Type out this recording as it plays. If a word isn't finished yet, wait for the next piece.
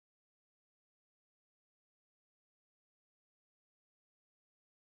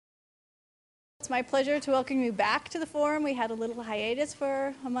It's my pleasure to welcome you back to the forum. We had a little hiatus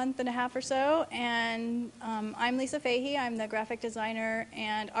for a month and a half or so, and I'm Lisa Fahey. I'm the graphic designer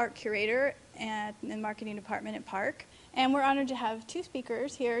and art curator in the marketing department at PARC. And we're honored to have two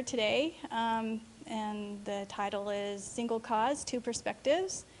speakers here today, and the title is Single Cause, Two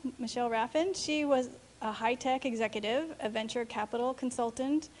Perspectives. Michele Raffin, she was a high-tech executive, a venture capital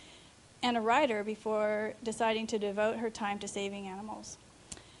consultant, and a writer before deciding to devote her time to saving animals.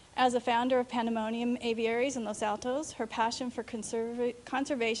 As a founder of Pandemonium Aviaries in Los Altos, her passion for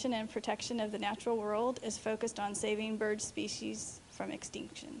conservation and protection of the natural world is focused on saving bird species from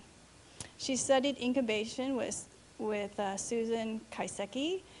extinction. She studied incubation with Susan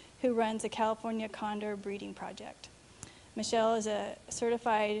Kaiseki, who runs a California condor breeding project. Michele is a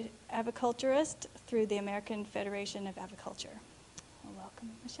certified aviculturist through the American Federation of Aviculture. Well,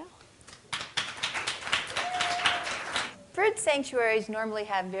 welcome, Michele. Bird sanctuaries normally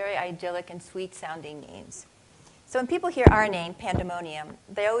have very idyllic and sweet-sounding names. So when people hear our name, Pandemonium,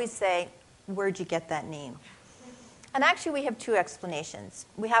 they always say, where'd you get that name? And actually, we have two explanations.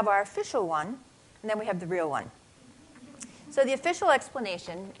 We have our official one, and then we have the real one. So the official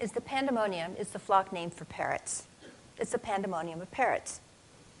explanation is the Pandemonium is the flock name for parrots. It's a pandemonium of parrots.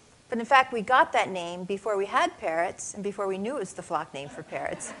 But in fact, we got that name before we had parrots and before we knew it was the flock name for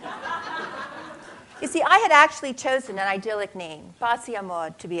parrots. You see, I had actually chosen an idyllic name, Paz y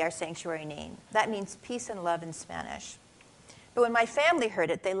Amor, to be our sanctuary name. That means peace and love in Spanish. But when my family heard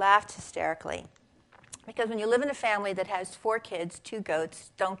it, they laughed hysterically. Because when you live in a family that has 4 kids, 2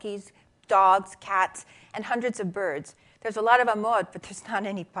 goats, donkeys, dogs, cats, and hundreds of birds, there's a lot of amor, but there's not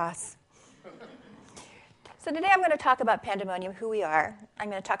any paz. So today I'm going to talk about Pandemonium, who we are.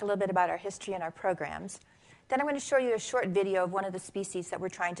 I'm going to talk a little bit about our history and our programs. Then I'm going to show you a short video of one of the species that we're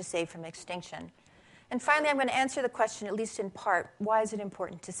trying to save from extinction. And finally, I'm going to answer the question, at least in part, why is it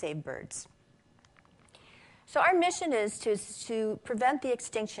important to save birds? So our mission is to prevent the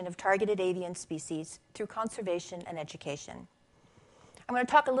extinction of targeted avian species through conservation and education. I'm going to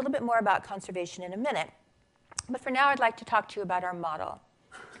talk a little bit more about conservation in a minute, but for now I'd like to talk to you about our model,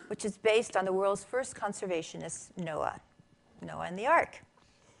 which is based on the world's first conservationist, Noah and the Ark.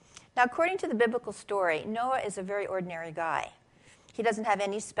 Now, according to the biblical story, Noah is a very ordinary guy. He doesn't have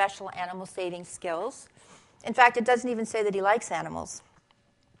any special animal-saving skills. In fact, it doesn't even say that he likes animals.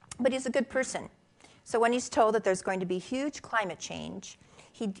 But he's a good person. So when he's told that there's going to be huge climate change,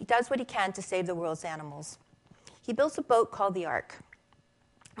 he does what he can to save the world's animals. He builds a boat called the Ark.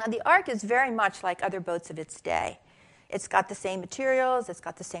 Now, the Ark is very much like other boats of its day. It's got the same materials, it's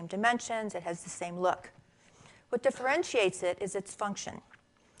got the same dimensions, it has the same look. What differentiates it is its function.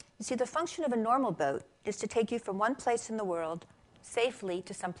 You see, the function of a normal boat is to take you from one place in the world safely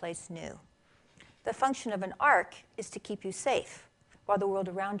to someplace new. The function of an ark is to keep you safe while the world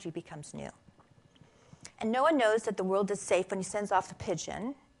around you becomes new. And Noah knows that the world is safe when he sends off a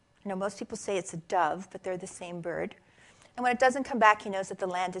pigeon. You know, most people say it's a dove, but they're the same bird. And when it doesn't come back, he knows that the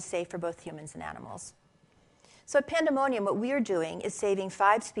land is safe for both humans and animals. So at Pandemonium, what we are doing is saving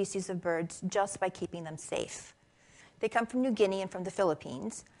 5 species of birds just by keeping them safe. They come from New Guinea and from the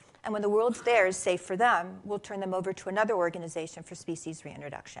Philippines. And when the world's there is safe for them, we'll turn them over to another organization for species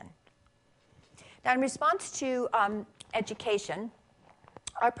reintroduction. Now, in response to education,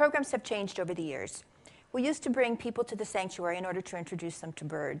 our programs have changed over the years. We used to bring people to the sanctuary in order to introduce them to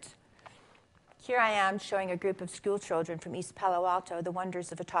birds. Here I am showing a group of school children from East Palo Alto the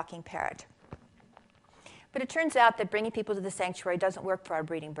wonders of a talking parrot. But it turns out that bringing people to the sanctuary doesn't work for our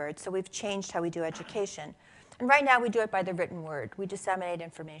breeding birds, so we've changed how we do education. And right now, we do it by the written word. We disseminate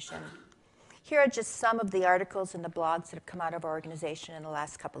information. Here are just some of the articles and the blogs that have come out of our organization in the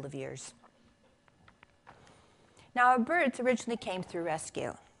last couple of years. Now, our birds originally came through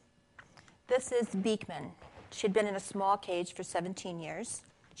rescue. This is Beekman. She'd been in a small cage for 17 years.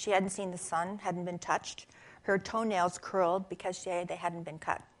 She hadn't seen the sun, hadn't been touched. Her toenails curled because they hadn't been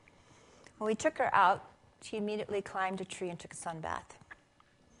cut. When we took her out, she immediately climbed a tree and took a sun bath.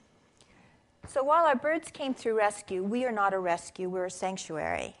 So while our birds came through rescue, we are not a rescue, we're a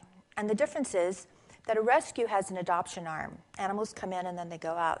sanctuary. And the difference is that a rescue has an adoption arm. Animals come in and then they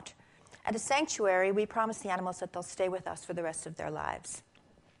go out. At a sanctuary, we promise the animals that they'll stay with us for the rest of their lives.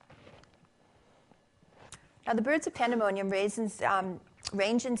 Now, the birds of Pandemonium range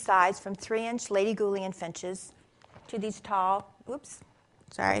in size from 3-inch Lady Gouldian finches to these tall,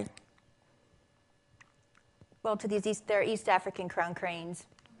 they're East African crown cranes.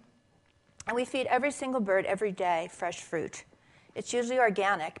 And we feed every single bird every day fresh fruit. It's usually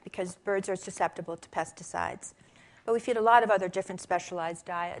organic because birds are susceptible to pesticides. But we feed a lot of other different specialized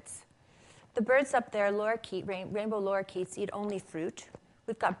diets. The birds up there, rainbow lorikeets, eat only fruit.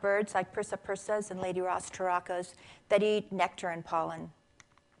 We've got birds like persa-persas and lady Ross turacos that eat nectar and pollen.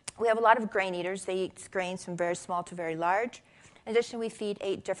 We have a lot of grain eaters. They eat grains from very small to very large. In addition, we feed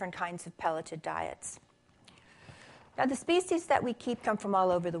 8 different kinds of pelleted diets. Now, the species that we keep come from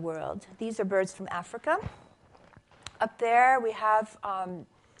all over the world. These are birds from Africa. Up there, we have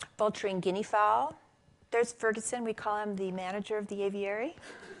vulturine guinea fowl. There's Ferguson. We call him the manager of the aviary.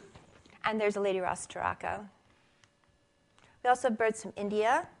 And there's a lady Ross turaco. We also have birds from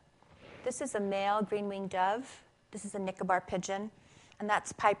India. This is a male green-winged dove. This is a Nicobar pigeon. And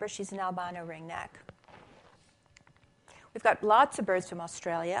that's Piper. She's an albino ringneck. We've got lots of birds from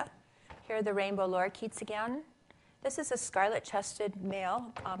Australia. Here are the rainbow lorikeets again. This is a scarlet-chested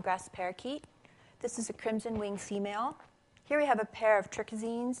male grass parakeet. This is a crimson-winged female. Here we have a pair of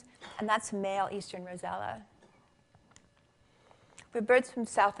trichosines, and that's male eastern rosella. We have birds from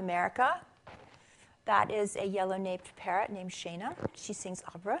South America. That is a yellow-naped parrot named Shayna. She sings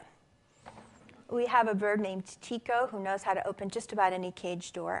opera. We have a bird named Tico who knows how to open just about any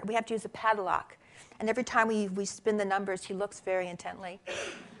cage door. We have to use a padlock. And every time we spin the numbers, he looks very intently.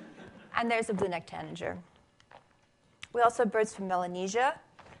 And there's a blue-necked tanager. We also have birds from Melanesia.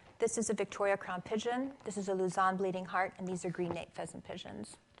 This is a Victoria Crowned Pigeon. This is a Luzon bleeding heart. And these are green-naped pheasant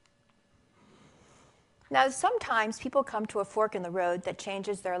pigeons. Now, sometimes people come to a fork in the road that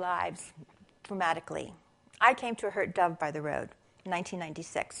changes their lives dramatically. I came to a hurt dove by the road in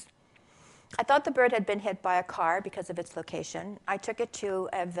 1996. I thought the bird had been hit by a car because of its location. I took it to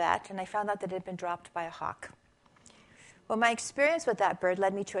a vet, and I found out that it had been dropped by a hawk. Well, my experience with that bird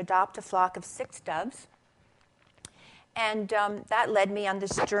led me to adopt a flock of 6 doves. And that led me on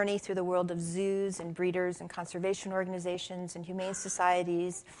this journey through the world of zoos and breeders and conservation organizations and humane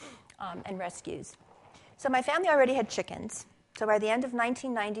societies and rescues. So my family already had chickens. So by the end of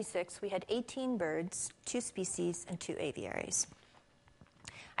 1996, we had 18 birds, 2 species, and 2 aviaries.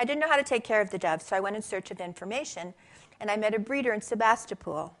 I didn't know how to take care of the doves, so I went in search of information, and I met a breeder in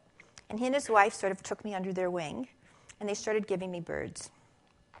Sebastopol. And he and his wife sort of took me under their wing, and they started giving me birds.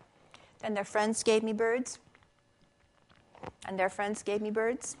 Then their friends gave me birds, and their friends gave me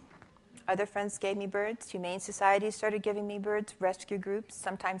birds. Other friends gave me birds. Humane societies started giving me birds, rescue groups,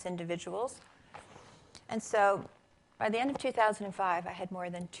 sometimes individuals. And so by the end of 2005, I had more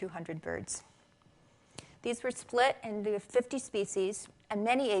than 200 birds. These were split into 50 species and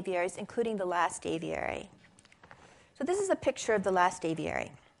many aviaries, including the last aviary. So this is a picture of the last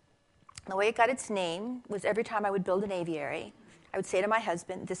aviary. The way it got its name was every time I would build an aviary, I would say to my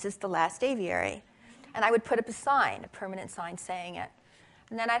husband, "This is the last aviary." And I would put up a sign, a permanent sign saying it.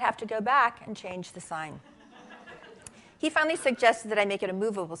 And then I'd have to go back and change the sign. He finally suggested that I make it a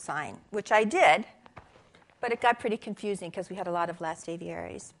movable sign, which I did, but it got pretty confusing because we had a lot of last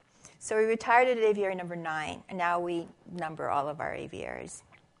aviaries. So we retired at aviary number 9, and now we number all of our aviaries.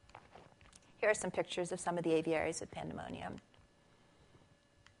 Here are some pictures of some of the aviaries at Pandemonium.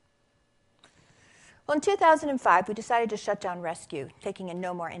 Well, in 2005, we decided to shut down rescue, taking in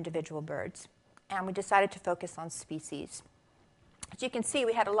no more individual birds. And we decided to focus on species. As you can see,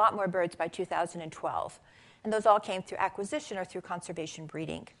 we had a lot more birds by 2012, and those all came through acquisition or through conservation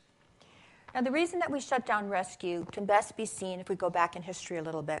breeding. Now, the reason that we shut down rescue can best be seen if we go back in history a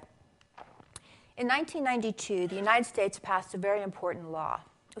little bit. In 1992, the United States passed a very important law.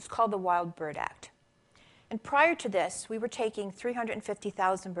 It was called the Wild Bird Act. And prior to this, we were taking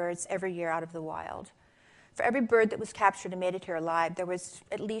 350,000 birds every year out of the wild. For every bird that was captured and made it here alive, there was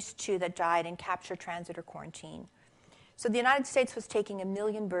at least 2 that died in capture, transit, or quarantine. So the United States was taking 1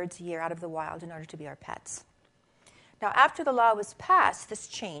 million birds a year out of the wild in order to be our pets. Now, after the law was passed, this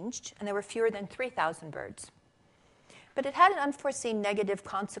changed, and there were fewer than 3,000 birds. But it had an unforeseen negative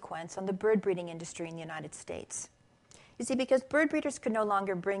consequence on the bird breeding industry in the United States. You see, because bird breeders could no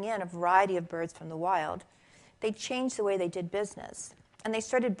longer bring in a variety of birds from the wild, they changed the way they did business. And they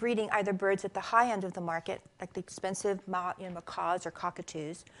started breeding either birds at the high end of the market, like the expensive macaws or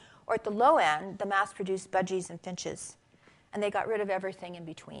cockatoos, or at the low end, the mass-produced budgies and finches. And they got rid of everything in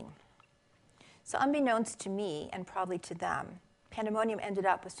between. So unbeknownst to me, and probably to them, Pandemonium ended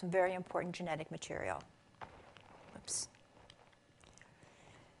up with some very important genetic material. Oops.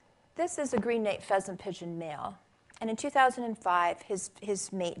 This is a green-naped pheasant pigeon male. And in 2005,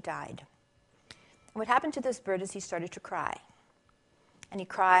 his mate died. And what happened to this bird is he started to cry. And he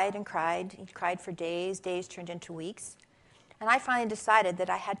cried and cried. He cried for days. Days turned into weeks. And I finally decided that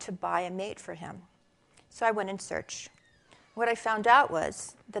I had to buy a mate for him. So I went in search. What I found out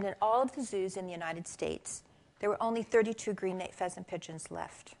was that in all of the zoos in the United States, there were only 32 green-naped pheasant pigeons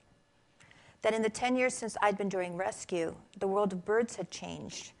left. That in the 10 years since I'd been doing rescue, the world of birds had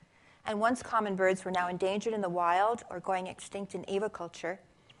changed. and once common birds were now endangered in the wild or going extinct in aviculture,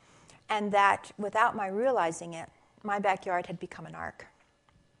 and that without my realizing it, my backyard had become an ark.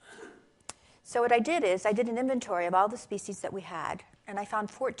 So what I did is I did an inventory of all the species that we had, and I found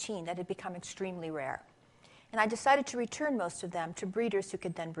 14 that had become extremely rare. And I decided to return most of them to breeders who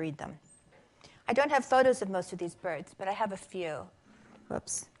could then breed them. I don't have photos of most of these birds, but I have a few.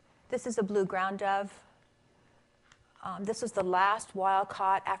 Whoops. This is a blue ground dove. This was the last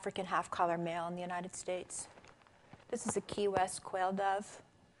wild-caught African half-collar male in the United States. This is a Key West quail dove.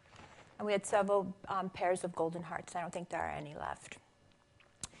 And we had several pairs of golden hearts. I don't think there are any left.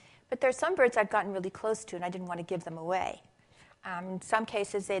 But there are some birds I'd gotten really close to, and I didn't want to give them away. In some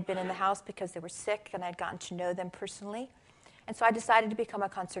cases, they had been in the house because they were sick, and I'd gotten to know them personally. And so I decided to become a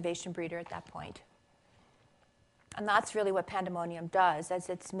conservation breeder at that point. And that's really what Pandemonium does, as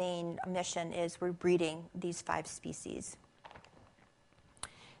its main mission is we're breeding these 5 species.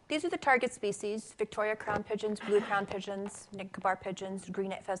 These are the target species: Victoria Crowned Pigeons, Blue Crowned Pigeons, Nicobar Pigeons,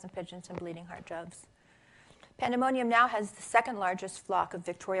 Green-necked Pheasant Pigeons, and Bleeding Heart Doves. Pandemonium now has the second largest flock of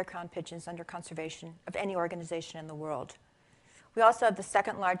Victoria Crowned Pigeons under conservation of any organization in the world. We also have the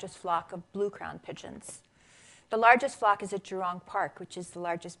second largest flock of Blue Crowned Pigeons. The largest flock is at Jurong Park, which is the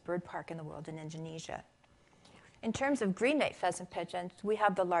largest bird park in the world in Indonesia. In terms of green-necked pheasant pigeons, we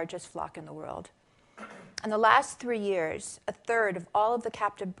have the largest flock in the world. In the last 3 years, a third of all of the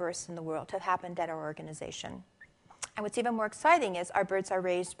captive births in the world have happened at our organization. And what's even more exciting is our birds are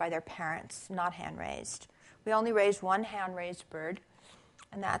raised by their parents, not hand-raised. We only raised one hand-raised bird,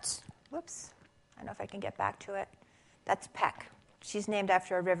 and that's, whoops, I don't know if I can get back to it. That's Peck. She's named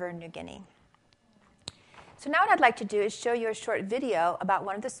after a river in New Guinea. So now what I'd like to do is show you a short video about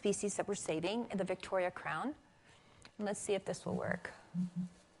one of the species that we're saving in the Victoria Crown. And let's see if this will work.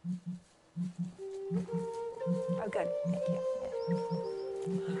 Oh, good. Thank you.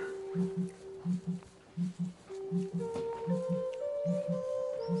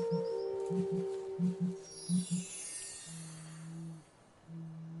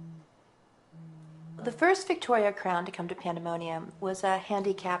 The first Victoria Crown to come to Pandemonium was a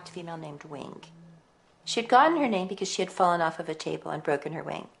handicapped female named Wing. She had gotten her name because she had fallen off of a table and broken her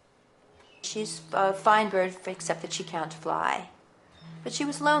wing. She's a fine bird, except that she can't fly. But she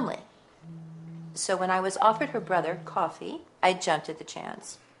was lonely. So when I was offered her brother, Coffee, I jumped at the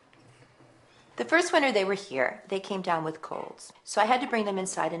chance. The first winter they were here, they came down with colds. So I had to bring them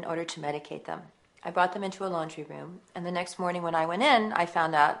inside in order to medicate them. I brought them into a laundry room, and the next morning when I went in, I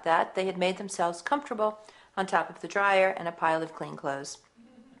found out that they had made themselves comfortable on top of the dryer and a pile of clean clothes.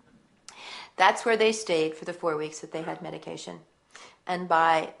 That's where they stayed for the 4 weeks that they had medication. And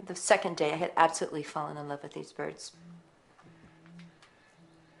by the second day, I had absolutely fallen in love with these birds.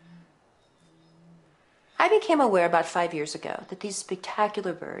 I became aware about 5 years ago that these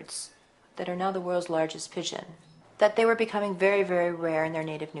spectacular birds, that are now the world's largest pigeon, that they were becoming very, very rare in their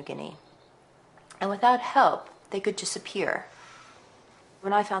native New Guinea. And without help, they could disappear.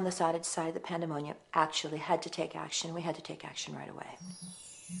 When I found this out, I decided that Pandemonium actually had to take action. We had to take action right away.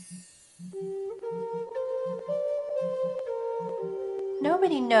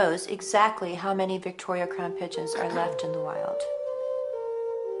 Nobody knows exactly how many Victoria Crowned Pigeons are left in the wild.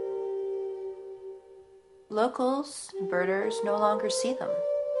 Locals and birders no longer see them.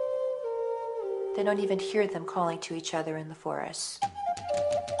 They don't even hear them calling to each other in the forests.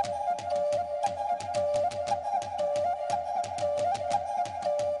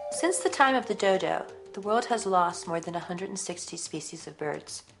 Since the time of the dodo, the world has lost more than 160 species of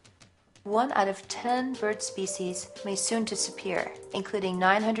birds. 1 out of 10 bird species may soon disappear, including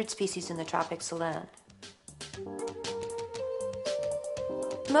 900 species in the tropics alone.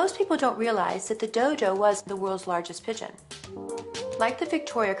 Most people don't realize that the dodo was the world's largest pigeon. Like the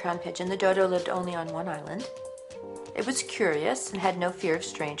Victoria Crowned Pigeon, the dodo lived only on one island. It was curious and had no fear of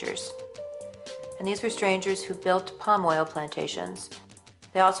strangers. And these were strangers who built palm oil plantations.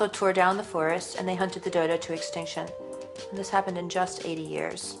 They also tore down the forests, and they hunted the dodo to extinction. And this happened in just 80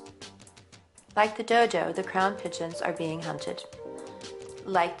 years. Like the dodo, the crowned pigeons are being hunted.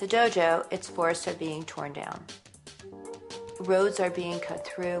 Like the dodo, its forests are being torn down. Roads are being cut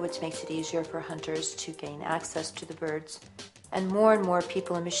through, which makes it easier for hunters to gain access to the birds. And more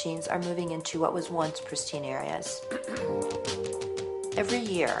people and machines are moving into what was once pristine areas. Every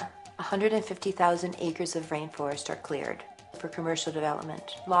year, 150,000 acres of rainforest are cleared for commercial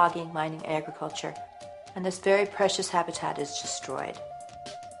development, logging, mining, agriculture, and this very precious habitat is destroyed.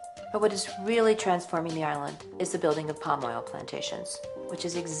 But what is really transforming the island is the building of palm oil plantations, which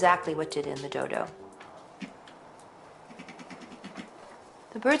is exactly what did in the dodo.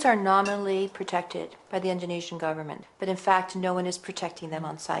 The birds are nominally protected by the Indonesian government, but in fact no one is protecting them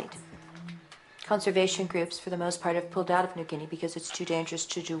on site. Conservation groups, for the most part, have pulled out of New Guinea because it's too dangerous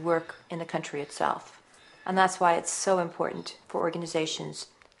to do work in the country itself. And that's why it's so important for organizations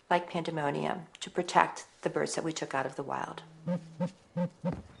like Pandemonium to protect the birds that we took out of the wild.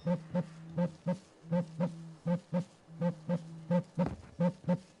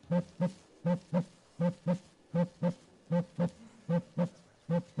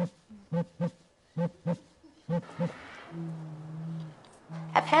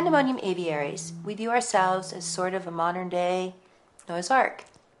 At Pandemonium Aviaries, we view ourselves as sort of a modern-day Noah's Ark.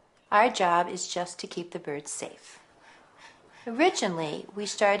 Our job is just to keep the birds safe. Originally, we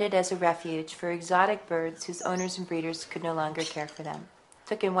started as a refuge for exotic birds whose owners and breeders could no longer care for them.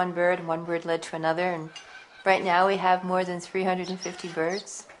 Took in one bird, and one bird led to another, and right now we have more than 350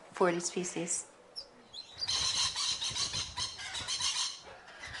 birds, 40 species.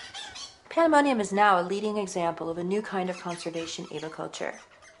 Pandemonium is now a leading example of a new kind of conservation aviculture,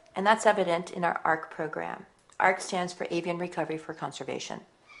 and that's evident in our ARC program. ARC stands for Avian Recovery for Conservation.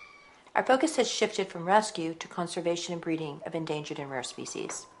 Our focus has shifted from rescue to conservation and breeding of endangered and rare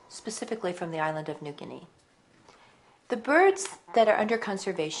species, specifically from the island of New Guinea. The birds that are under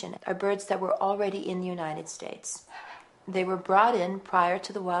conservation are birds that were already in the United States. They were brought in prior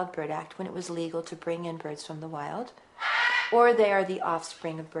to the Wild Bird Act when it was legal to bring in birds from the wild, or they are the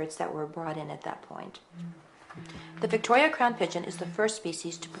offspring of birds that were brought in at that point. The Victoria Crowned Pigeon is the first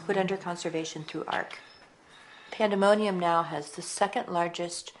species to be put under conservation through ARC. Pandemonium now has the second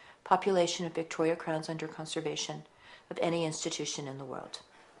largest population of Victoria Crowns under conservation of any institution in the world.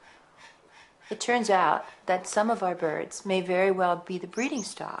 It turns out that some of our birds may very well be the breeding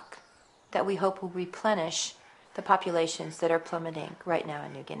stock that we hope will replenish the populations that are plummeting right now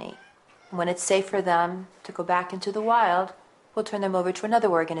in New Guinea. When it's safe for them to go back into the wild, we'll turn them over to another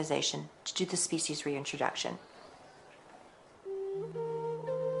organization to do the species reintroduction.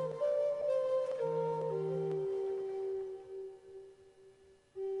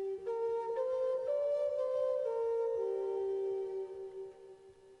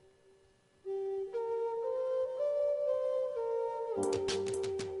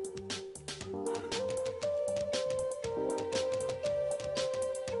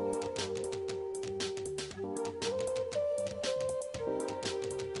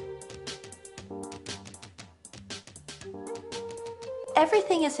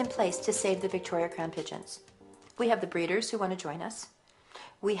 Everything is in place to save the Victoria Crowned Pigeons. We have the breeders who want to join us.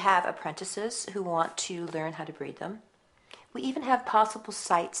 We have apprentices who want to learn how to breed them. We even have possible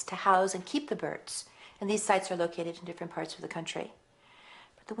sites to house and keep the birds, and these sites are located in different parts of the country.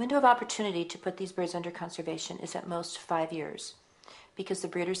 But the window of opportunity to put these birds under conservation is at most 5 years, because the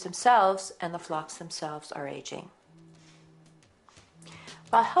breeders themselves and the flocks themselves are aging.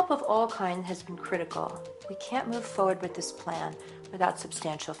 While help of all kinds has been critical, we can't move forward with this plan without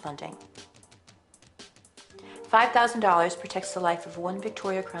substantial funding. $5,000 protects the life of one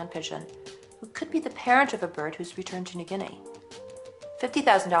Victoria Crowned Pigeon, who could be the parent of a bird who's returned to New Guinea.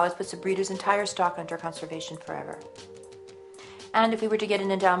 $50,000 puts a breeder's entire stock under conservation forever. And if we were to get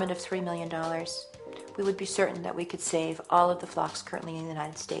an endowment of $3 million, we would be certain that we could save all of the flocks currently in the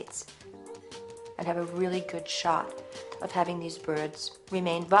United States and have a really good shot of having these birds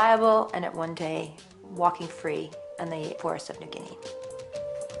remain viable and at one day walking free in the forests of New Guinea.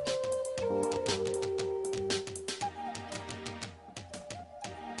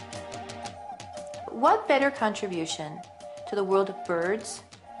 What better contribution to the world of birds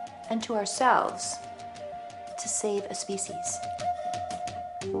and to ourselves to save a species?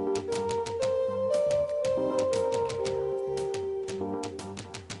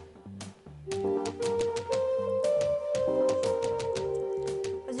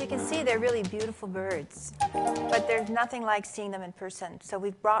 They're really beautiful birds, but there's nothing like seeing them in person. So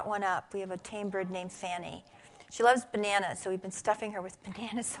we've brought one up. We have a tame bird named Fanny. She loves bananas, so we've been stuffing her with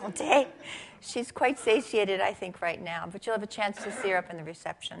bananas all day. She's quite satiated, I think, right now, but you'll have a chance to see her up in the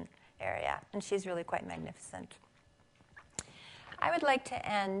reception area, and she's really quite magnificent. I would like to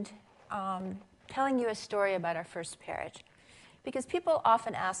end telling you a story about our first parrot, because people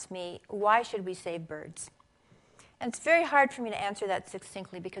often ask me, why should we save birds? And it's very hard for me to answer that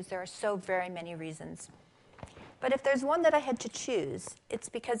succinctly because there are so very many reasons. But if there's one that I had to choose, it's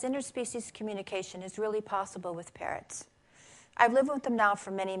because interspecies communication is really possible with parrots. I've lived with them now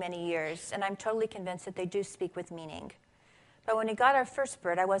for many, many years, and I'm totally convinced that they do speak with meaning. But when we got our first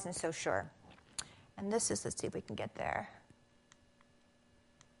bird, I wasn't so sure. And this is, let's see if we can get there.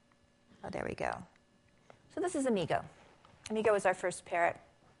 Oh, there we go. So this is Amigo. Amigo was our first parrot.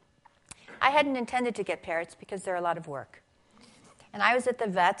 I hadn't intended to get parrots because they're a lot of work. And I was at the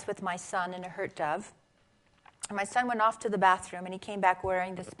vet's with my son and a hurt dove. And my son went off to the bathroom, and he came back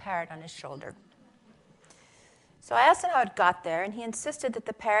wearing this parrot on his shoulder. So I asked him how it got there, and he insisted that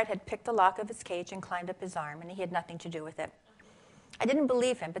the parrot had picked the lock of his cage and climbed up his arm, and he had nothing to do with it. I didn't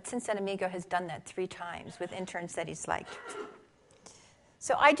believe him, but since then Amigo has done that 3 times with interns that he's liked.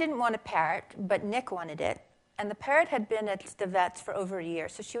 So I didn't want a parrot, but Nick wanted it, and the parrot had been at the vet's for over a year,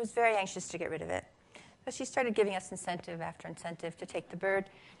 so she was very anxious to get rid of it. So she started giving us incentive after incentive to take the bird.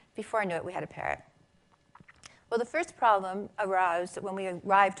 Before I knew it, we had a parrot. Well, the first problem arose when we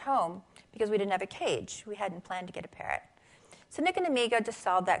arrived home because we didn't have a cage. We hadn't planned to get a parrot. So Nick and Amigo just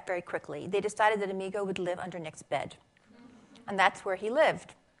solved that very quickly. They decided that Amigo would live under Nick's bed. And that's where he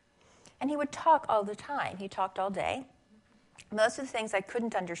lived. And he would talk all the time. He talked all day. Most of the things I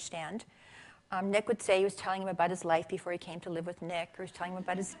couldn't understand. Nick would say he was telling him about his life before he came to live with Nick, or he was telling him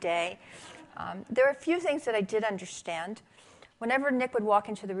about his day. There were a few things that I did understand. Whenever Nick would walk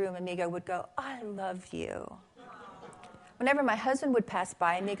into the room, Amigo would go, "I love you." Whenever my husband would pass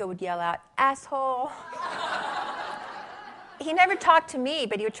by, Amigo would yell out, "Asshole." He never talked to me,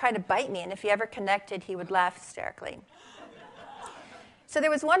 but he would try to bite me, and if he ever connected, he would laugh hysterically. So there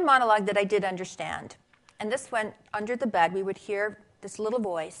was one monologue that I did understand, and this went under the bed. We would hear this little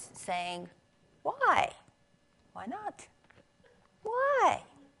voice saying, "Why? Why not? Why?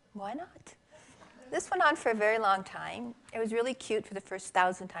 Why not?" This went on for a very long time. It was really cute for the first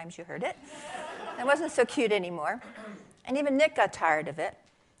 1,000 times you heard it. It wasn't so cute anymore. And even Nick got tired of it.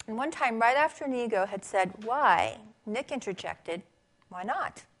 And one time, right after Amigo had said, "Why?" Nick interjected, "Why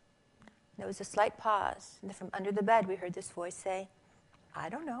not?" And there was a slight pause. And from under the bed, we heard this voice say, "I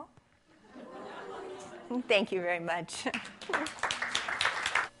don't know." Thank you very much.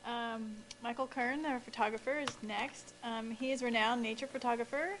 Michael Kern, our photographer, is next. He is a renowned nature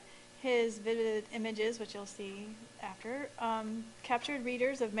photographer. His vivid images, which you'll see after, captured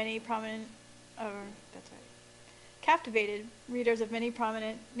readers of many prominent, captivated readers of many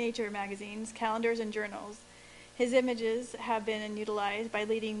prominent nature magazines, calendars, and journals. His images have been utilized by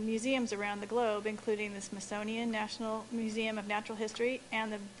leading museums around the globe, including the Smithsonian National Museum of Natural History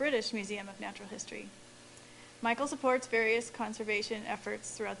and the British Museum of Natural History. Michael supports various conservation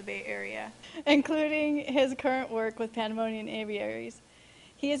efforts throughout the Bay Area, including his current work with Pandemonium Aviaries.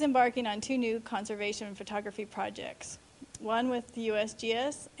 He is embarking on 2 new conservation photography projects, one with the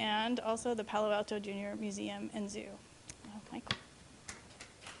USGS and also the Palo Alto Junior Museum and Zoo. Michael.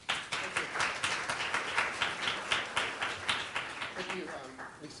 Thank you,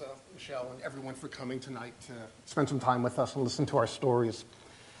 Lisa, Michelle, and everyone for coming tonight to spend some time with us and listen to our stories.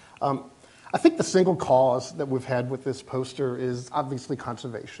 I think the single cause that we've had with this poster is obviously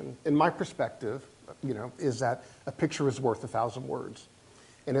conservation. In my perspective, is that a picture is worth 1,000 words.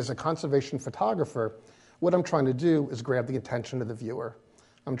 And as a conservation photographer, what I'm trying to do is grab the attention of the viewer.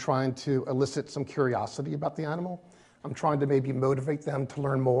 I'm trying to elicit some curiosity about the animal. I'm trying to maybe motivate them to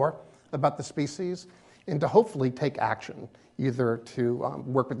learn more about the species and to hopefully take action, either to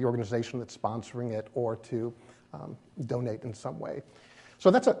work with the organization that's sponsoring it or to donate in some way. So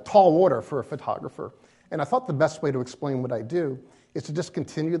that's a tall order for a photographer. And I thought the best way to explain what I do is to just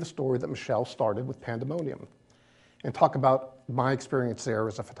continue the story that Michele started with Pandemonium and talk about my experience there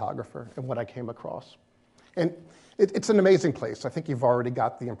as a photographer and what I came across. And it's an amazing place. I think you've already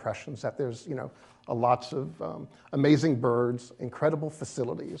got the impressions that there's, lots of amazing birds, incredible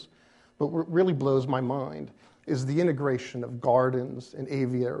facilities. But what really blows my mind is the integration of gardens and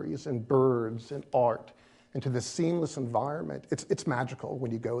aviaries and birds and art into this seamless environment. It's magical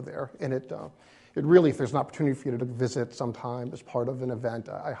when you go there. And it really, if there's an opportunity for you to visit sometime as part of an event,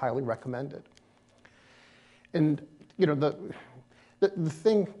 I highly recommend it. And, the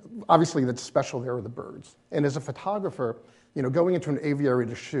thing, obviously, that's special there are the birds. And as a photographer, going into an aviary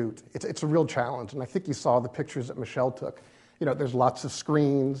to shoot, it's a real challenge. And I think you saw the pictures that Michele took. There's lots of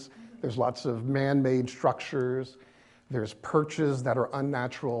screens, there's lots of man-made structures, there's perches that are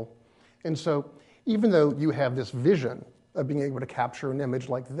unnatural. And so even though you have this vision of being able to capture an image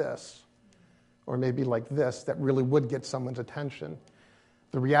like this, or maybe like this, that really would get someone's attention,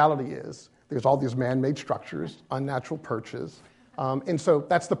 the reality is there's all these man-made structures, unnatural perches, and so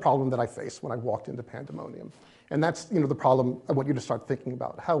that's the problem that I faced when I walked into Pandemonium. And that's the problem I want you to start thinking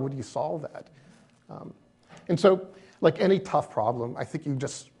about. How would you solve that? And so, like any tough problem, I think you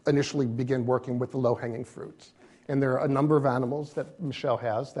just initially begin working with the low-hanging fruits. And there are a number of animals that Michele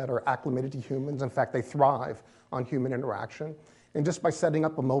has that are acclimated to humans. In fact, they thrive on human interaction. And just by setting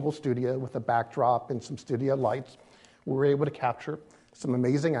up a mobile studio with a backdrop and some studio lights, we were able to capture some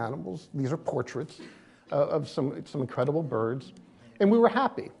amazing animals. These are portraits of some incredible birds. And we were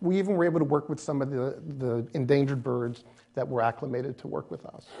happy. We even were able to work with some of the endangered birds that were acclimated to work with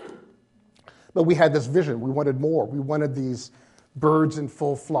us. But we had this vision. We wanted more. We wanted these birds in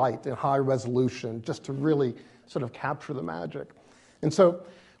full flight in high resolution just to really sort of capture the magic. And so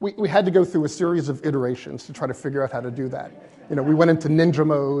we had to go through a series of iterations to try to figure out how to do that. We went into ninja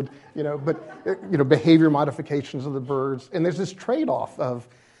mode, but behavior modifications of the birds. And there's this trade-off of,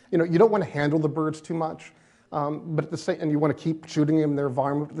 you don't want to handle the birds too much, but at the same, and you want to keep shooting them in their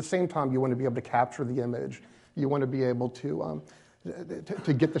environment. But at the same time, you want to be able to capture the image. You want to be able to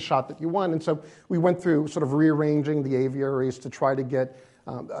get the shot that you want. And so we went through sort of rearranging the aviaries to try to get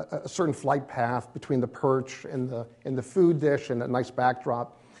a certain flight path between the perch and the food dish and a nice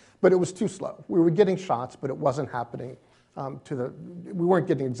backdrop. But it was too slow. We were getting shots, but it wasn't happening we weren't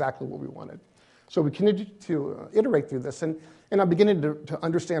getting exactly what we wanted. So we continued to iterate through this, and I'm beginning to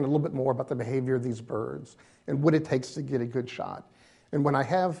understand a little bit more about the behavior of these birds and what it takes to get a good shot. And when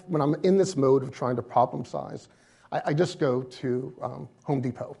I'm in this mode of trying to problem size, I just go to Home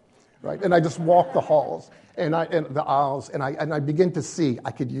Depot, right? And I just walk the halls and the aisles, and I begin to see,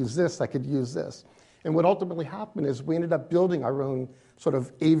 I could use this, I could use this. And what ultimately happened is we ended up building our own sort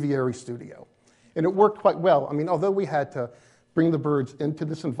of aviary studio. And it worked quite well. I mean, although we had to bring the birds into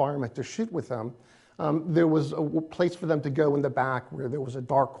this environment to shoot with them, there was a place for them to go in the back where there was a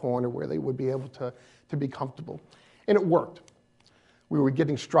dark corner where they would be able to be comfortable. And it worked. We were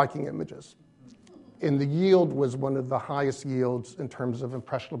getting striking images. And the yield was one of the highest yields in terms of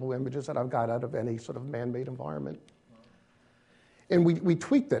impressionable images that I've got out of any sort of man-made environment. And we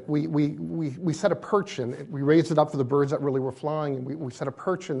tweaked it. We set a perch in it. We raised it up for the birds that really were flying, and we set a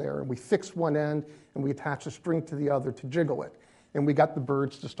perch in there, and we fixed one end, and we attached a string to the other to jiggle it. And we got the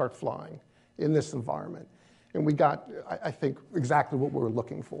birds to start flying in this environment. And we got, I think, exactly what we were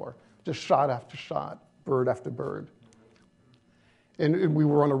looking for. Just shot after shot, bird after bird. And we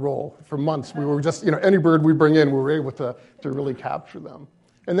were on a roll for months. We were just, any bird we bring in, we were able to really capture them.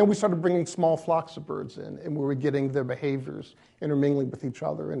 And then we started bringing small flocks of birds in, and we were getting their behaviors intermingling with each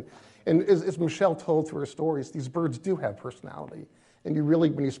other. And as Michele told through her stories, these birds do have personality. And you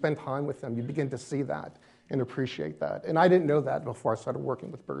really, when you spend time with them, you begin to see that and appreciate that. And I didn't know that before I started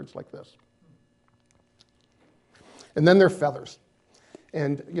working with birds like this. And then their feathers.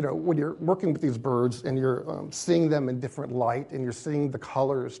 And when you're working with these birds and you're seeing them in different light and you're seeing the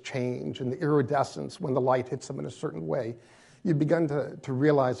colors change and the iridescence when the light hits them in a certain way, you begin to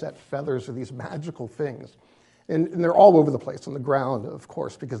realize that feathers are these magical things. And they're all over the place on the ground, of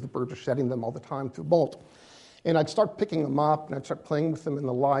course, because the birds are shedding them all the time to molt. And I'd start picking them up, and I'd start playing with them in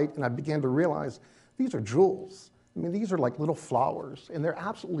the light, and I began to realize these are jewels. I mean, these are like little flowers, and they're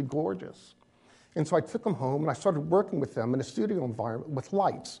absolutely gorgeous. And so I took them home, and I started working with them in a studio environment with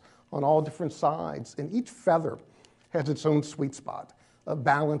lights on all different sides. And each feather has its own sweet spot, a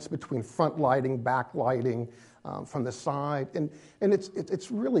balance between front lighting, back lighting, from the side. And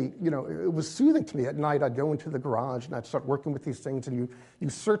it's really, it was soothing to me. At night, I'd go into the garage, and I'd start working with these things, and you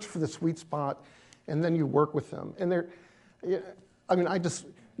search for the sweet spot, and then you work with them. And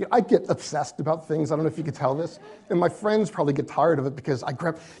I get obsessed about things. I don't know if you could tell this. And my friends probably get tired of it because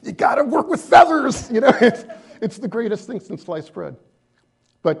you got to work with feathers. It's the greatest thing since sliced bread.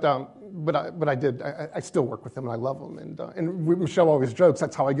 But I did. I still work with them, and I love them. And Michele always jokes,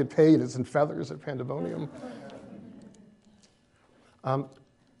 that's how I get paid, is in feathers at Pandemonium.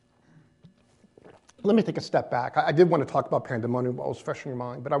 Let me take a step back. I did want to talk about Pandemonium while it was fresh in your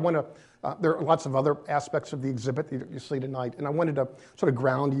mind, but I want to, there are lots of other aspects of the exhibit that you see tonight, and I wanted to sort of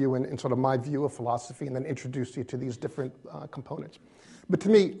ground you in sort of my view of philosophy and then introduce you to these different components. But to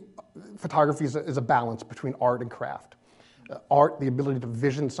me, photography is a balance between art and craft. Art, the ability to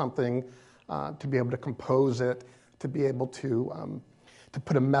vision something, to be able to compose it, to be able to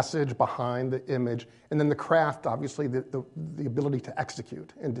put a message behind the image, and then the craft, obviously, the ability to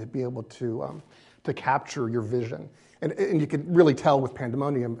execute and to be able to capture your vision. And you can really tell with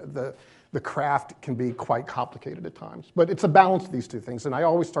Pandemonium, the craft can be quite complicated at times. But it's a balance of these two things, and I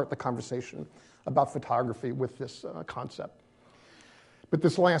always start the conversation about photography with this concept. But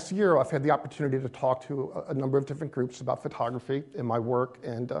this last year, I've had the opportunity to talk to a number of different groups about photography in my work,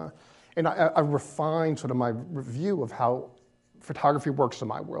 and I refined sort of my review of how photography works in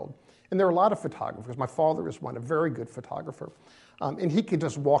my world. And there are a lot of photographers. My father is one, a very good photographer. And he can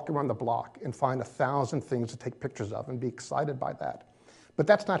just walk around the block and find 1,000 things to take pictures of and be excited by that. But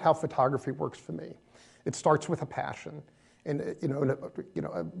that's not how photography works for me. It starts with a passion and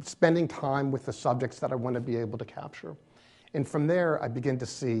spending time with the subjects that I want to be able to capture. And from there, I begin to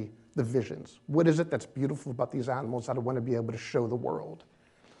see the visions. What is it that's beautiful about these animals that I want to be able to show the world?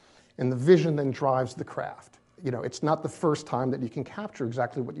 And the vision then drives the craft. It's not the first time that you can capture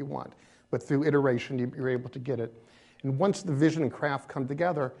exactly what you want, but through iteration, you're able to get it. And once the vision and craft come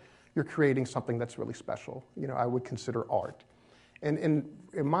together, you're creating something that's really special. I would consider art. And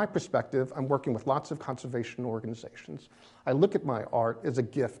in my perspective, I'm working with lots of conservation organizations. I look at my art as a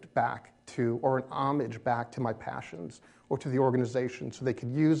gift back to, or an homage back to my passions or to the organization so they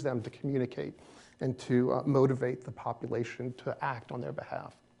could use them to communicate and to motivate the population to act on their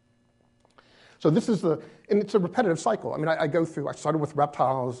behalf. So this is and it's a repetitive cycle. I mean, I started with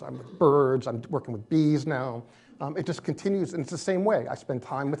reptiles, I'm with birds, I'm working with bees now. It just continues, and it's the same way. I spend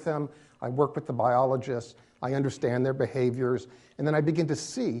time with them, I work with the biologists, I understand their behaviors, and then I begin to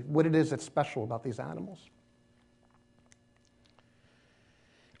see what it is that's special about these animals.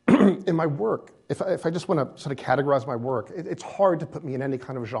 In my work, if I just want to sort of categorize my work, it's hard to put me in any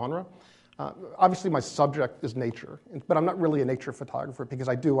kind of genre. Obviously, my subject is nature, but I'm not really a nature photographer because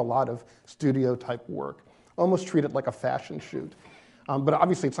I do a lot of studio-type work. Almost treat it like a fashion shoot. But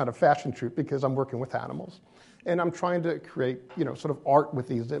obviously, it's not a fashion shoot because I'm working with animals. And I'm trying to create, sort of art with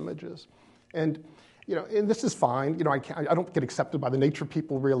these images. And, and this is fine. I don't get accepted by the nature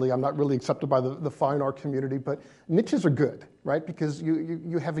people, really. I'm not really accepted by the fine art community. But niches are good, right? Because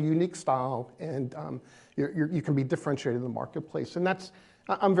you have a unique style, and you can be differentiated in the marketplace. And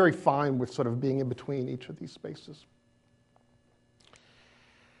I'm very fine with sort of being in between each of these spaces.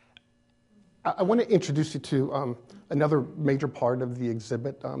 I want to introduce you to another major part of the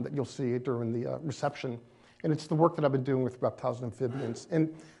exhibit that you'll see during the reception, and it's the work that I've been doing with reptiles and amphibians.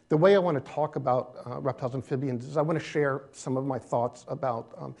 And the way I want to talk about reptiles and amphibians is I want to share some of my thoughts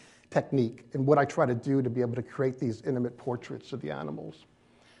about technique and what I try to do to be able to create these intimate portraits of the animals.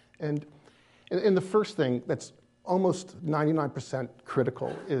 And the first thing that's almost 99%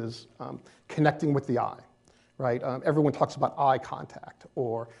 critical is connecting with the eye, right? Everyone talks about eye contact,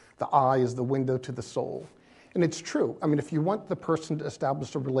 or the eye is the window to the soul. And it's true. I mean, if you want the person to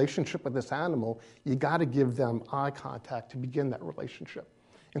establish a relationship with this animal, you got to give them eye contact to begin that relationship.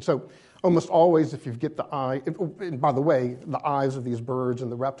 And so almost always, if you get the eye, and by the way, the eyes of these birds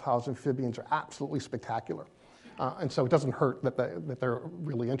and the reptiles and amphibians are absolutely spectacular. And so it doesn't hurt that they're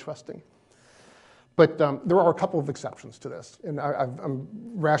really interesting. But there are a couple of exceptions to this, and I'm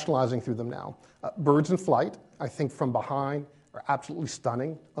rationalizing through them now. Birds in flight, I think from behind, are absolutely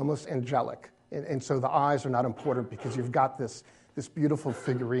stunning, almost angelic. And so the eyes are not important because you've got this beautiful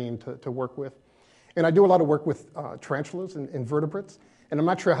figurine to work with. And I do a lot of work with tarantulas and invertebrates, and I'm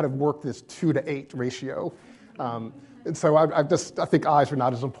not sure how to work this 2-to-8 ratio. And so I think eyes are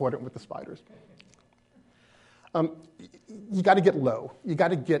not as important with the spiders. You got to get low. You got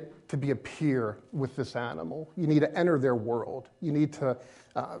to get to be a peer with this animal. You need to enter their world. You need to,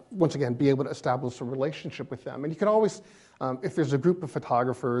 once again, be able to establish a relationship with them. And you can always, if there's a group of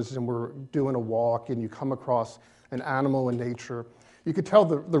photographers and we're doing a walk and you come across an animal in nature, you could tell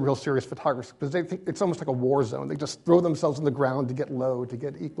the real serious photographers because they think it's almost like a war zone. They just throw themselves on the ground to get low, to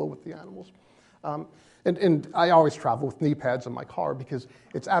get equal with the animals. And I always travel with knee pads in my car because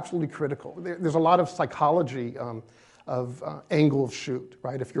it's absolutely critical. There's a lot of psychology of angle of shoot,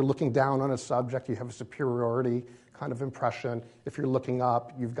 right? If you're looking down on a subject, you have a superiority kind of impression. If you're looking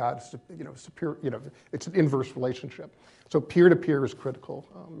up, you've got, it's an inverse relationship. So peer-to-peer is critical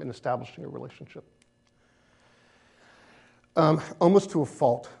in establishing a relationship. Almost to a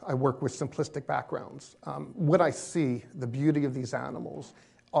fault, I work with simplistic backgrounds. What I see, the beauty of these animals,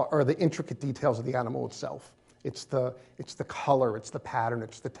 are the intricate details of the animal itself. It's the color, it's the pattern,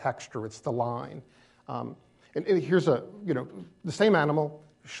 it's the texture, it's the line. And here's the same animal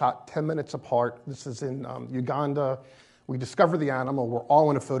shot 10 minutes apart. This is in Uganda. We discover the animal. We're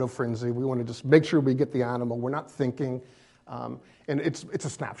all in a photo frenzy. We want to just make sure we get the animal. We're not thinking. And it's a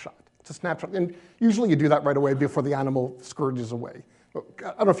snapshot. It's a snapshot. And usually you do that right away before the animal scourges away. I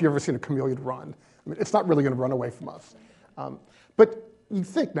don't know if you've ever seen a chameleon run. I mean, it's not really going to run away from us. But you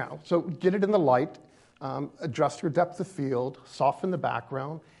think now. So get it in the light, adjust your depth of field, soften the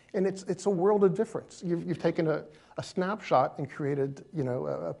background, and it's a world of difference. You've taken a snapshot and created,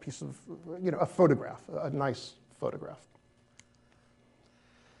 a piece of, a photograph, a nice photograph.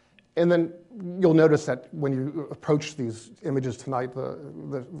 And then you'll notice that when you approach these images tonight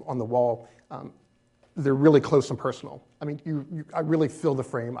on the wall, they're really close and personal. I mean, I really feel the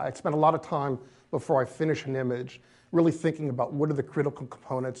frame. I spend a lot of time before I finish an image really thinking about what are the critical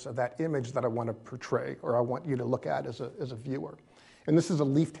components of that image that I want to portray or I want you to look at as a viewer. And this is a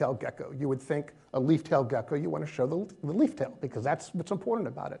leaf-tailed gecko. You would think a leaf-tailed gecko, you want to show the leaf tail because that's what's important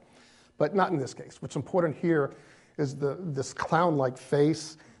about it. But not in this case. What's important here is this clown-like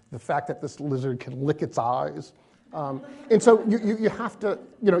face, the fact that this lizard can lick its eyes. And so you have to,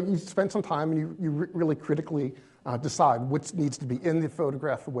 you spend some time and you really critically decide what needs to be in the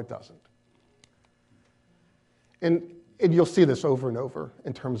photograph and what doesn't. And you'll see this over and over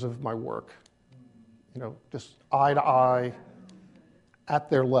in terms of my work. Just eye to eye, at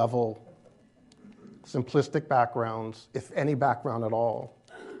their level, simplistic backgrounds, if any background at all.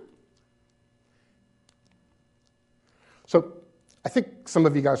 So I think some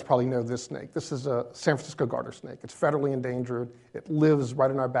of you guys probably know this snake. This is a San Francisco garter snake. It's federally endangered. It lives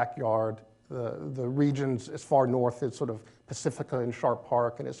right in our backyard. The regions as far north as sort of Pacifica and Sharp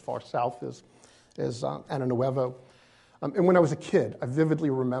Park, and as far south as Ana Nuevo. And when I was a kid, I vividly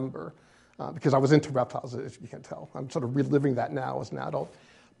remember, because I was into reptiles, as you can tell. I'm sort of reliving that now as an adult.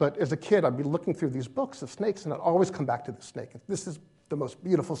 But as a kid, I'd be looking through these books of snakes, and I'd always come back to this snake. This is the most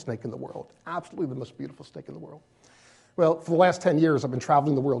beautiful snake in the world, absolutely the most beautiful snake in the world. Well, for the last 10 years, I've been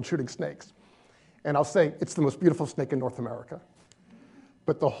traveling the world shooting snakes. And I'll say it's the most beautiful snake in North America.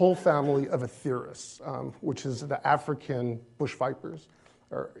 But the whole family of Atheris, which is the African bush vipers,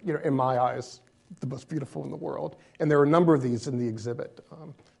 are, in my eyes, the most beautiful in the world. And there are a number of these in the exhibit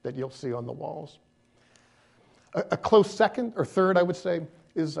that you'll see on the walls. A close second, or third, I would say,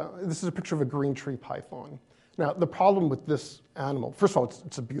 is this is a picture of a green tree python. Now, the problem with this animal, first of all,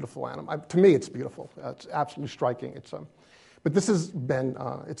 it's a beautiful animal. To me, it's beautiful. It's absolutely striking. But this has been,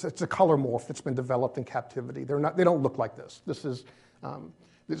 it's a color morph. It's been developed in captivity. They don't look like this. This is an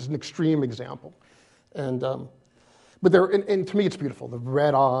extreme example. And to me, it's beautiful. The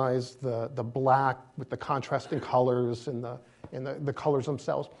red eyes, the black with the contrasting colors and the colors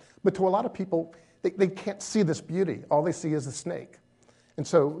themselves. But to a lot of people, they can't see this beauty. All they see is the snake. And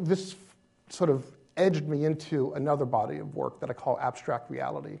so this sort of edged me into another body of work that I call abstract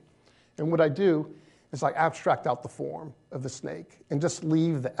reality. And what I do is I abstract out the form of the snake and just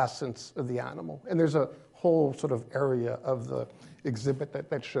leave the essence of the animal. And there's a whole sort of area of the exhibit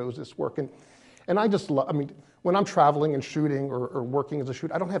that shows this work. And I just love, when I'm traveling and shooting or working as a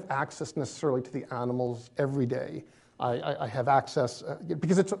shooter, I don't have access necessarily to the animals every day. I have access,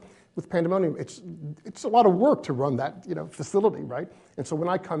 because with Pandemonium, it's a lot of work to run that facility, right? And so when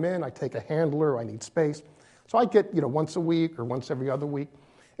I come in, I take a handler, I need space. So I get once a week or once every other week.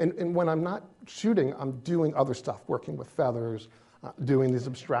 And when I'm not shooting, I'm doing other stuff, working with feathers, doing these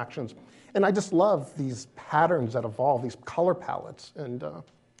abstractions. And I just love these patterns that evolve, these color palettes. And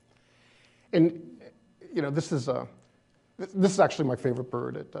this is actually my favorite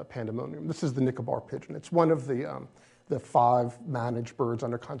bird at Pandemonium. This is the Nicobar pigeon. It's one of the 5 managed birds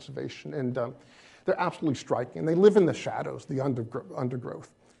under conservation, and they're absolutely striking. They live in the shadows, the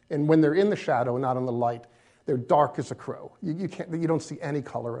undergrowth. And when they're in the shadow, not in the light, they're dark as a crow. You don't see any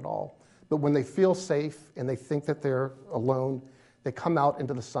color at all. But when they feel safe and they think that they're alone, they come out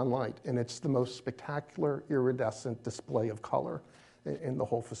into the sunlight, and it's the most spectacular, iridescent display of color in the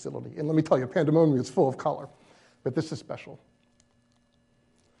whole facility. And let me tell you, Pandemonium is full of color, but this is special.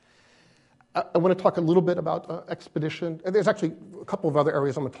 I want to talk a little bit about expedition. There's actually a couple of other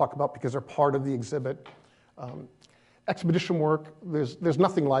areas I'm going to talk about because they're part of the exhibit. Expedition work, there's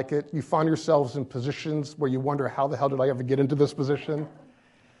nothing like it. You find yourselves in positions where you wonder, how the hell did I ever get into this position?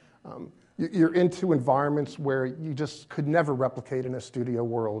 You're into environments where you just could never replicate in a studio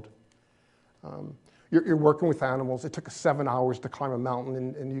world. You're working with animals. It took us 7 hours to climb a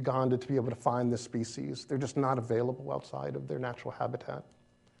mountain in Uganda to be able to find this species. They're just not available outside of their natural habitat.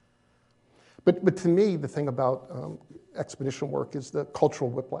 But to me, the thing about expedition work is the cultural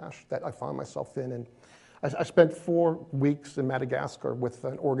whiplash that I find myself in. And I spent 4 weeks in Madagascar with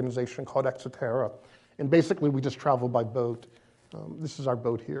an organization called Exoterra. And basically, we just traveled by boat. This is our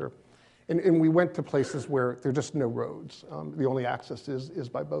boat here. And we went to places where there are just no roads. The only access is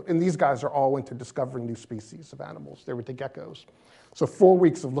by boat. And these guys are all into discovering new species of animals. They were into geckos. So 4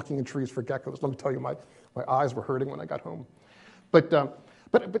 weeks of looking in trees for geckos. Let me tell you, my eyes were hurting when I got home. But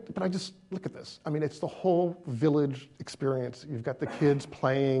I just, look at this. It's the whole village experience. You've got the kids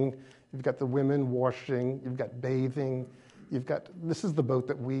playing, you've got the women washing, you've got bathing, this is the boat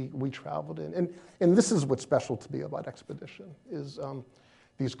that we traveled in. And this is what's special to me about expedition, is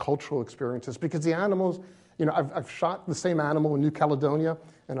these cultural experiences. Because the animals, I've shot the same animal in New Caledonia,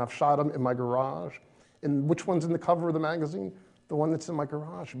 and I've shot them in my garage. And which one's in the cover of the magazine? The one that's in my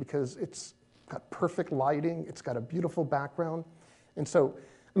garage, because it's got perfect lighting, it's got a beautiful background. And so,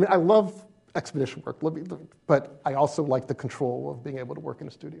 I love expedition work, but I also like the control of being able to work in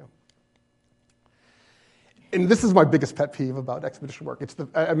a studio. And this is my biggest pet peeve about expedition work.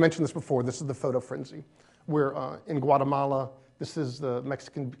 I mentioned this before. This is the photo frenzy. We're in Guatemala. This is the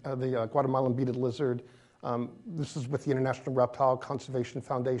Guatemalan beaded lizard. This is with the International Reptile Conservation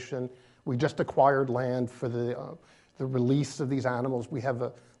Foundation. We just acquired land for the release of these animals.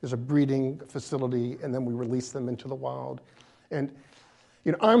 There's a breeding facility, and then we release them into the wild. And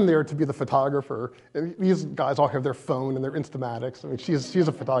I'm there to be the photographer. And these guys all have their phone and their Instamatics. I mean, she's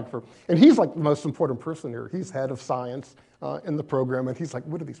a photographer. And he's like the most important person here. He's head of science in the program, and he's like,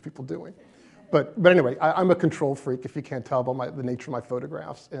 what are these people doing? But anyway, I'm a control freak, if you can't tell by the nature of my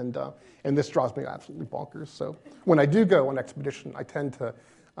photographs, and this drives me absolutely bonkers. So when I do go on expedition, I tend to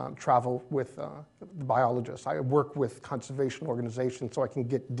travel with the biologists. I work with conservation organizations so I can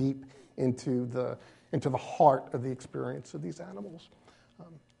get deep into the heart of the experience of these animals.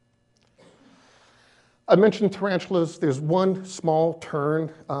 I mentioned tarantulas. There's one small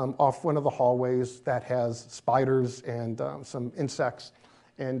turn off one of the hallways that has spiders and some insects.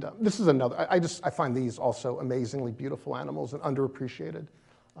 And this is another. I find these also amazingly beautiful animals and underappreciated.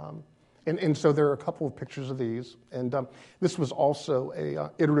 And so there are a couple of pictures of these. And this was also a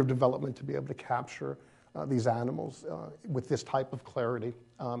iterative development to be able to capture these animals with this type of clarity.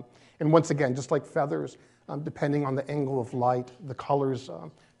 And once again, just like feathers, depending on the angle of light, the colors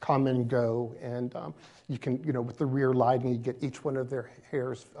come and go. And you can, with the rear lighting, you get each one of their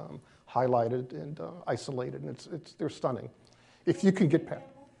hairs highlighted and isolated. And they're stunning. If you can get past.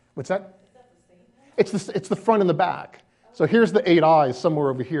 What's that? It's the front and the back. So here's the 8 eyes somewhere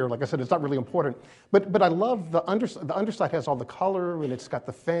over here. Like I said, it's not really important. But I love the underside. The underside has all the color, and it's got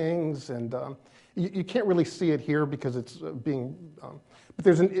the fangs. And you can't really see it here because it's being... but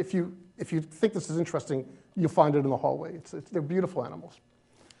if you think this is interesting, you'll find it in the hallway. They're beautiful animals.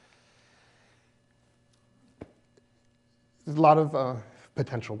 There's a lot of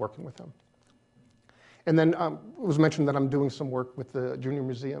potential working with them. And then it was mentioned that I'm doing some work with the Junior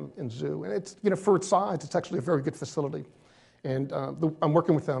Museum and Zoo. And it's, for its size, it's actually a very good facility. And I'm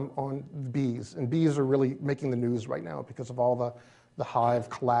working with them on the bees. And bees are really making the news right now because of all the hive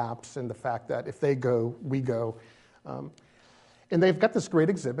collapse and the fact that if they go, we go. And they've got this great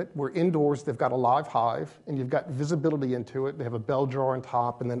exhibit where indoors they've got a live hive, and you've got visibility into it. They have a bell jar on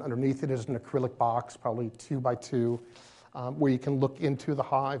top, and then underneath it is an acrylic box, probably 2 by 2, where you can look into the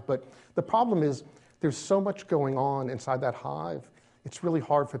hive. But the problem is there's so much going on inside that hive, it's really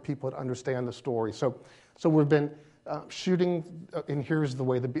hard for people to understand the story. So we've been shooting, and here's the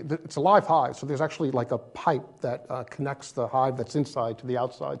way it's a live hive, so there's actually like a pipe that connects the hive that's inside to the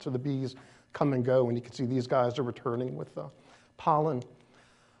outside, so the bees come and go, and you can see these guys are returning with pollen.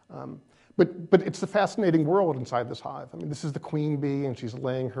 But it's a fascinating world inside this hive. I mean, this is the queen bee, and she's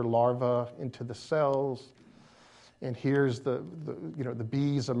laying her larva into the cells. And here's the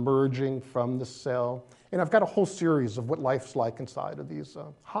bees emerging from the cell. And I've got a whole series of what life's like inside of these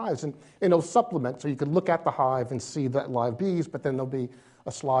hives. And it'll supplement, so you can look at the hive and see that live bees, but then there'll be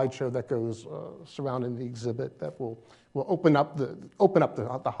a slideshow that goes surrounding the exhibit that will open up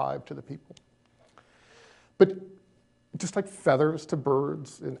the hive to the people. But just like feathers to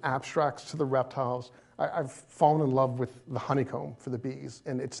birds and abstracts to the reptiles, I've fallen in love with the honeycomb for the bees.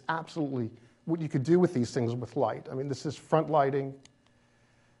 And it's absolutely what you could do with these things with light. I mean, this is front lighting,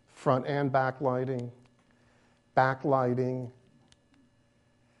 front and back lighting,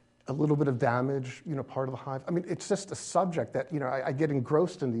 a little bit of damage, part of the hive. I mean, it's just a subject that, I get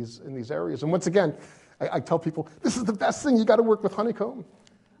engrossed in these areas. And once again, I tell people, this is the best thing, you got to work with honeycomb.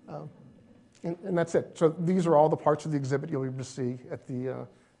 And that's it. So these are all the parts of the exhibit you'll be able to see at the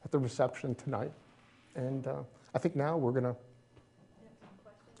reception tonight. And I think now we're going to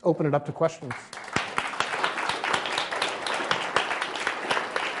open it up to questions.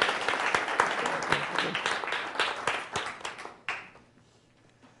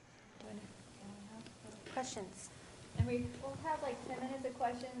 Questions? And we'll have like 10 minutes of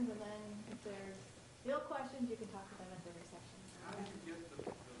questions, and then if there's real questions, you can talk to them at the reception. How did you get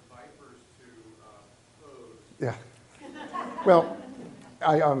the vipers to pose? Yeah. Well,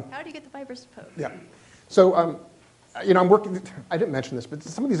 How do you get the vipers to pose? Yeah. So, I'm working, I didn't mention this, but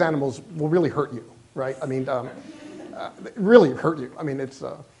some of these animals will really hurt you, right? I mean, really hurt you. I mean, and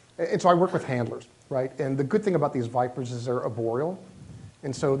so I work with handlers, right? And the good thing about these vipers is they're arboreal.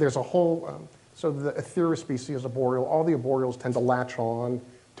 And so there's a whole, so the Aethera species is arboreal. All the arboreals tend to latch on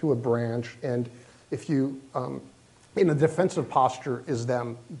to a branch. And if you, in a defensive posture, is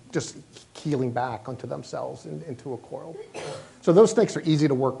them just keeling back onto themselves into a coil. So those snakes are easy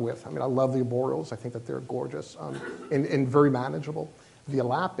to work with. I mean, I love the arboreals. I think that they're gorgeous and very manageable. The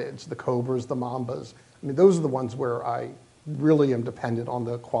elapids, the cobras, the mambas, I mean, those are the ones where I really am dependent on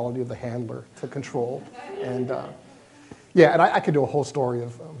the quality of the handler to control. And and I could do a whole story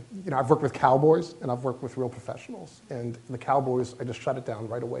of, I've worked with cowboys and I've worked with real professionals. And the cowboys, I just shut it down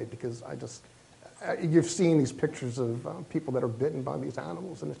right away because you've seen these pictures of people that are bitten by these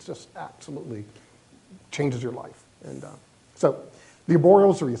animals, and it's just absolutely changes your life. And so the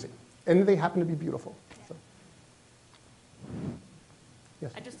arboreals are easy, and they happen to be beautiful. So.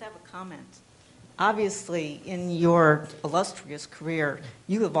 Yes. I just have a comment. Obviously, in your illustrious career,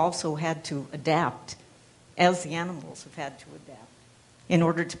 you have also had to adapt, as the animals have had to adapt, in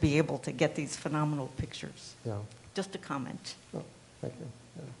order to be able to get these phenomenal pictures. Yeah. Just a comment. Oh, thank you.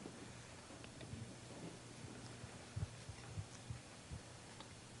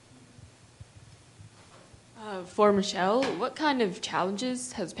 Yeah. For Michele, what kind of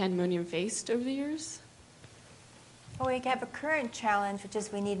challenges has Pandemonium faced over the years? Well, we have a current challenge, which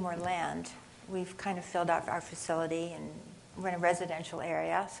is we need more land. We've kind of filled out our facility, and we're in a residential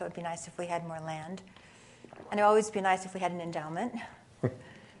area, so it'd be nice if we had more land. And it would always be nice if we had an endowment.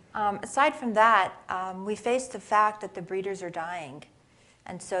 Aside from that, we face the fact that the breeders are dying,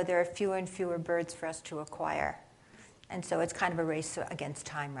 and so there are fewer and fewer birds for us to acquire. And so it's kind of a race against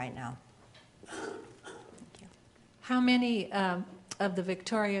time right now. How many of the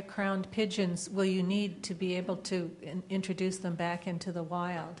Victoria Crowned Pigeons will you need to be able to introduce them back into the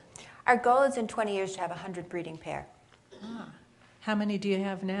wild? Our goal is in 20 years to have 100 breeding pair. How many do you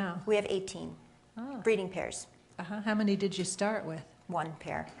have now? We have 18 breeding pairs. How many did you start with? 1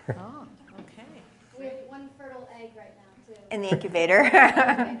 pair. Oh, okay. We have 1 fertile egg right now, too. In the incubator. Just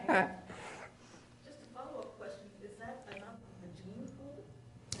a follow-up question. Is that enough of a gene pool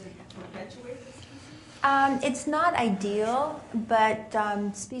to perpetuate this species? It's not ideal, but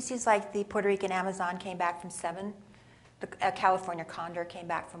species like the Puerto Rican Amazon came back from 7. The California condor came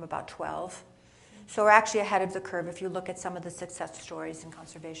back from about 12. So we're actually ahead of the curve if you look at some of the success stories in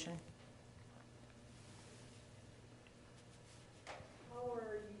conservation.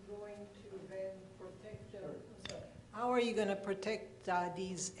 How are you going to protect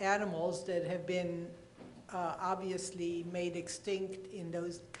these animals that have been obviously made extinct in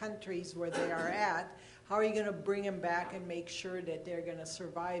those countries where they are at? How are you going to bring them back and make sure that they're going to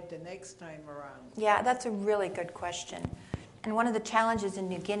survive the next time around? Yeah, that's a really good question. And one of the challenges in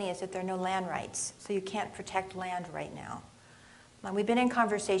New Guinea is that there are no land rights, so you can't protect land right now. We've been in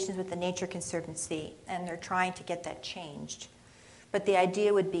conversations with the Nature Conservancy, and they're trying to get that changed. But the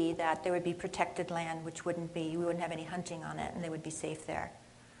idea would be that there would be protected land, which we wouldn't have any hunting on it, and they would be safe there.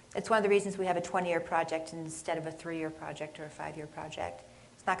 It's one of the reasons we have a 20-year project instead of a 3-year project or a 5-year project.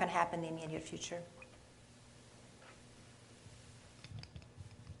 It's not going to happen in the immediate future.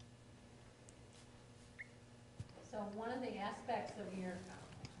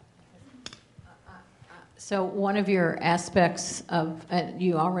 So one of your aspects of,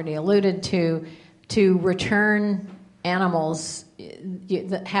 you already alluded to return animals,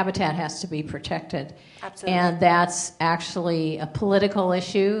 the habitat has to be protected. Absolutely. And that's actually a political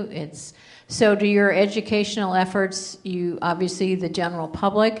issue. So do your educational efforts, you obviously the general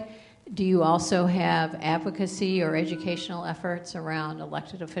public, do you also have advocacy or educational efforts around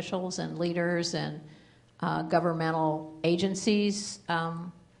elected officials and leaders and governmental agencies?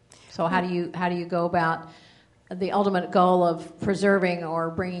 So how do you go about the ultimate goal of preserving or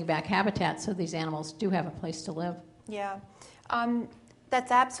bringing back habitat so these animals do have a place to live? Yeah,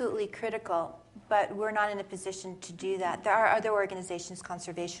 that's absolutely critical, but we're not in a position to do that. There are other organizations,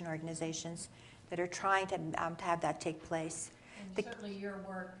 conservation organizations, that are trying to have that take place. And certainly your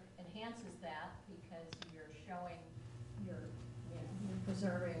work enhances that because you're showing you're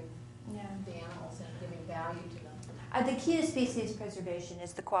preserving the animals and giving value to them. The key to species preservation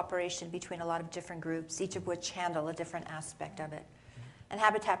is the cooperation between a lot of different groups, each of which handle a different aspect of it. And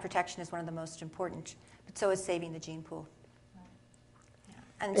habitat protection is one of the most important, but so is saving the gene pool.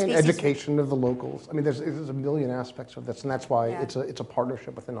 Yeah. And education of the locals. I mean, there's a million aspects of this, and that's why Yeah. it's a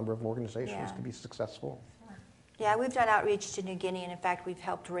partnership with a number of organizations to be successful. Yeah, we've done outreach to New Guinea, and in fact, we've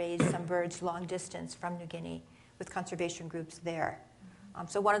helped raise some birds long distance from New Guinea with conservation groups there.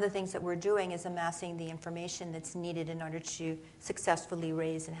 So one of the things that we're doing is amassing the information that's needed in order to successfully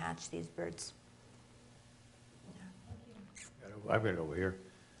raise and hatch these birds. I've got it over here.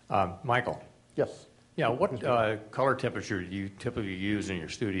 Michael. Yes. Yeah, what color temperature do you typically use in your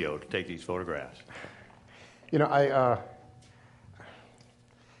studio to take these photographs? You know,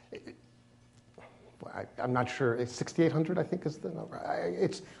 I'm not sure. It's 6,800, I think, is the number.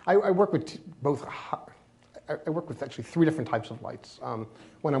 I work with both. I work with actually 3 different types of lights.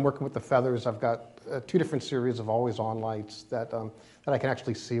 When I'm working with the feathers, I've got 2 different series of always-on lights that I can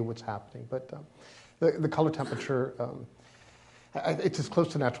actually see what's happening. But the color temperature, it's as close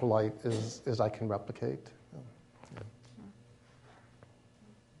to natural light as I can replicate. Yeah.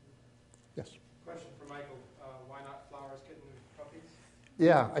 Yes. Question for Michael: why not flowers, kittens, puppies?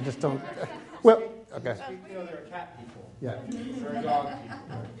 Yeah, I just don't. Well, okay. You know, there are cat people. Yeah. There are dog people.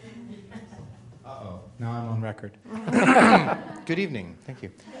 Uh-oh. Now I'm on record. Good evening. Thank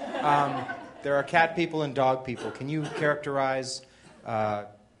you. There are cat people and dog people. Can you characterize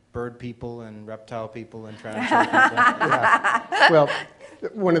bird people and reptile people and tarantula people? Yeah. Well,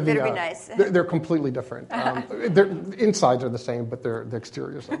 one of the Better be nice. they're completely different. Their insides are the same, but their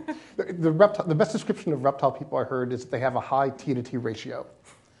exteriors. The best description of reptile people I heard is that they have a high T to T ratio,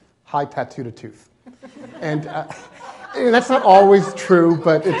 high tattoo to tooth, and that's not always true,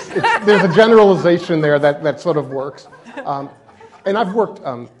 but there's a generalization there that sort of works. And I've worked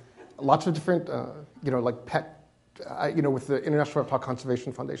lots of different, like pet. With the International Reptile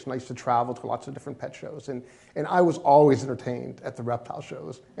Conservation Foundation, I used to travel to lots of different pet shows, and I was always entertained at the reptile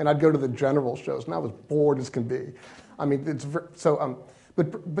shows. And I'd go to the general shows, and I was bored as can be. I mean,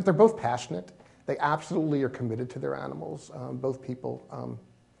 but they're both passionate. They absolutely are committed to their animals. Both people.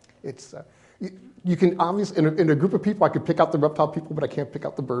 You can obviously in a group of people, I could pick out the reptile people, but I can't pick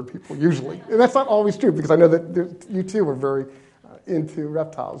out the bird people usually, and that's not always true because I know that you two are very into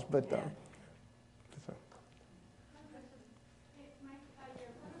reptiles, but. Yeah.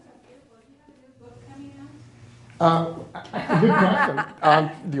 Good question.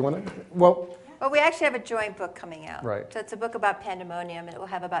 Do you want to? Well, we actually have a joint book coming out. Right. So it's a book about pandemonium, and it will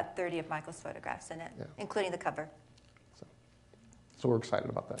have about 30 of Michael's photographs in it, Yeah. including the cover. So we're excited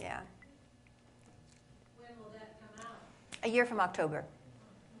about that. Yeah. When will that come out? A year from October.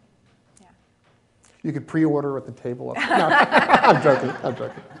 Yeah. You could pre-order at the table. No, I'm joking. How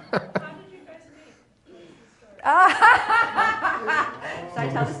did you guys meet? Should I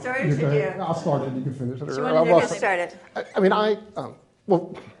tell the story or should you? I'll start it. You can finish it. She wanted to get started.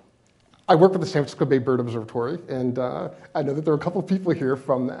 I work with the San Francisco Bay Bird Observatory, and I know that there are a couple of people here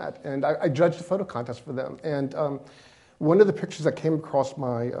from that, and I judged the photo contest for them. And one of the pictures that came across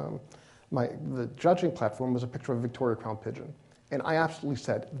the judging platform was a picture of a Victoria Crowned Pigeon. And I absolutely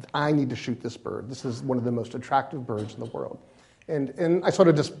said, I need to shoot this bird. This is one of the most attractive birds in the world. And I sort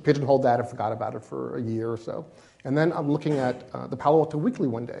of just pigeonholed that and forgot about it for a year or so. And then I'm looking at the Palo Alto Weekly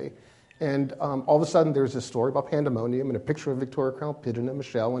one day, and all of a sudden there's this story about Pandemonium and a picture of Victoria Crowned Pigeon and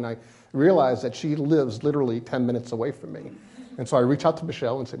Michele, and I realized that she lives literally 10 minutes away from me. And so I reach out to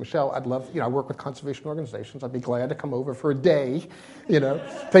Michele and say, Michele, I'd love, I work with conservation organizations. I'd be glad to come over for a day,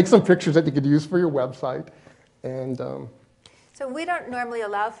 take some pictures that you could use for your website. And So we don't normally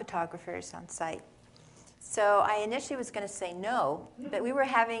allow photographers on site. So I initially was going to say no, but we were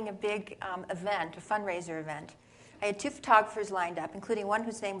having a big event, a fundraiser event. I had 2 photographers lined up, including one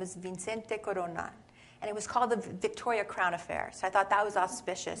whose name was Vicente Corona, and it was called the Victoria Crown Affair. So I thought that was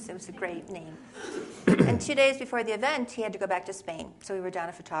auspicious. It was a great name. And 2 days before the event, he had to go back to Spain, so we were down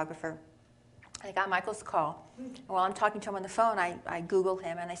a photographer. I got Michael's call. And while I'm talking to him on the phone, I Google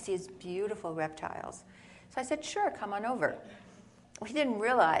him, and I see his beautiful reptiles. So I said, sure, come on over. We didn't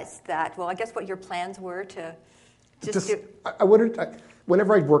realize that, I guess what your plans were to just do.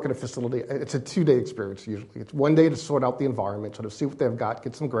 Whenever I work at a facility, it's a 2-day experience usually. It's one day to sort out the environment, sort of see what they've got,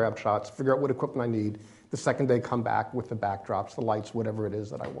 get some grab shots, figure out what equipment I need. The second day, come back with the backdrops, the lights, whatever it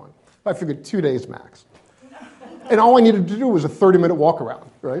is that I want. But I figured 2 days max. And all I needed to do was a 30-minute walk around,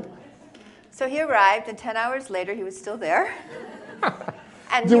 right? So he arrived, and 10 hours later, he was still there.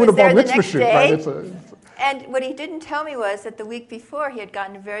 And Doing he was a bar there the mitzvah next shoot, day. right? And what he didn't tell me was that the week before, he had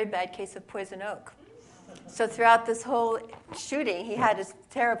gotten a very bad case of poison oak. So throughout this whole shooting, he had this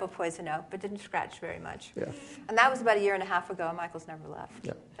terrible poison oak, but didn't scratch very much. Yeah. And that was about 1.5 years ago, and Michael's never left.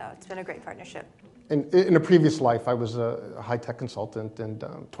 Yeah. So it's been a great partnership. And in a previous life, I was a high-tech consultant and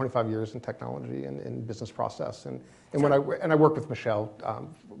 25 years in technology and in business process. And when I worked with Michele,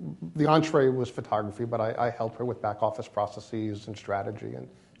 the entree was photography, but I helped her with back office processes and strategy and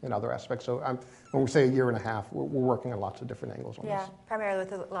other aspects. So when we say 1.5 years, we're working on lots of different angles on this. Primarily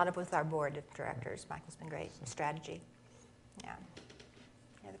with our board of directors. Michael's been great. Strategy. Yeah.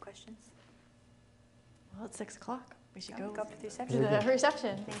 Any other questions? Well, it's 6 o'clock. We should go up to the reception. To the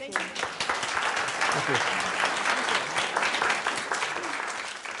reception. Thank you. Thank you.